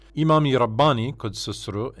Imam Rabbani,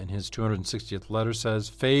 Qudsusru, in his 260th letter says,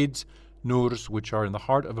 Fades, nurs, which are in the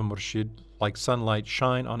heart of a murshid, like sunlight,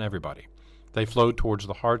 shine on everybody. They flow towards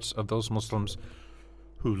the hearts of those Muslims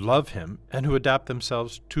who love him and who adapt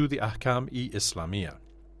themselves to the Ahkam-e-Islamiyah.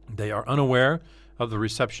 They are unaware of the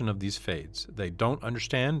reception of these fades. They don't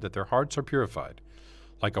understand that their hearts are purified.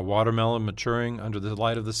 Like a watermelon maturing under the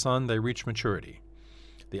light of the sun, they reach maturity.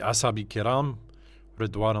 The Ashabi Kiram,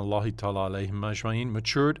 Ridwanullahi ta'ala alayhim ajma'in,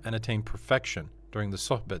 matured and attained perfection during the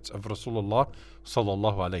sohbets of Rasulullah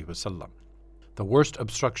sallallahu alayhi wasallam. The worst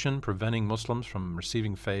obstruction preventing Muslims from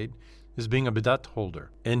receiving fade is being a bidat holder.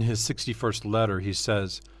 In his 61st letter, he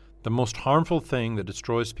says, the most harmful thing that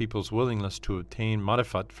destroys people's willingness to attain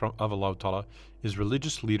marifat of Allah Ta'ala is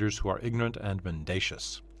religious leaders who are ignorant and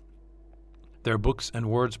mendacious. Their books and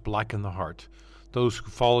words blacken the heart. Those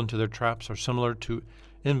who fall into their traps are similar to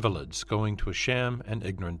invalids going to a sham and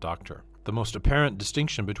ignorant doctor. The most apparent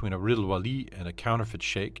distinction between a real wali and a counterfeit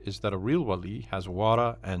sheikh is that a real wali has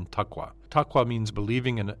wara and taqwa. Taqwa means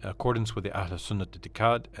believing in accordance with the Ahl Sunnat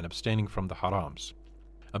Itikad and abstaining from the harams.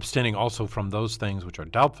 Abstaining also from those things which are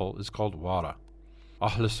doubtful is called wara.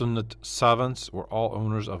 Ahl Sunnat savants were all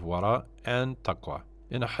owners of wara and taqwa.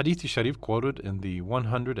 In a hadith sharif quoted in the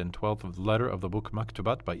 112th letter of the book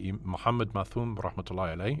Maktubat by Muhammad Mathum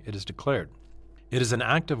rahmatullahi alayh, it is declared, it is an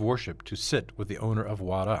act of worship to sit with the owner of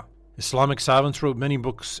wara. Islamic savants wrote many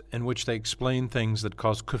books in which they explain things that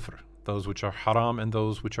cause kufr, those which are haram and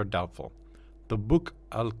those which are doubtful. The book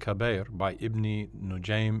Al-Kabair by Ibn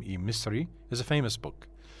Nujaym-e-Misri is a famous book.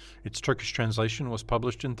 Its Turkish translation was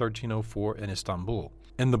published in 1304 in Istanbul.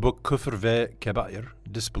 In the book Kufr ve Kebair,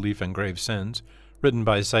 Disbelief and Grave Sins, written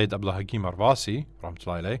by Sayyid Abdul Hakim Arvasi,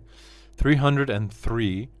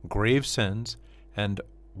 303 grave sins and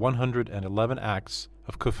 111 acts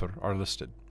of kufr are listed.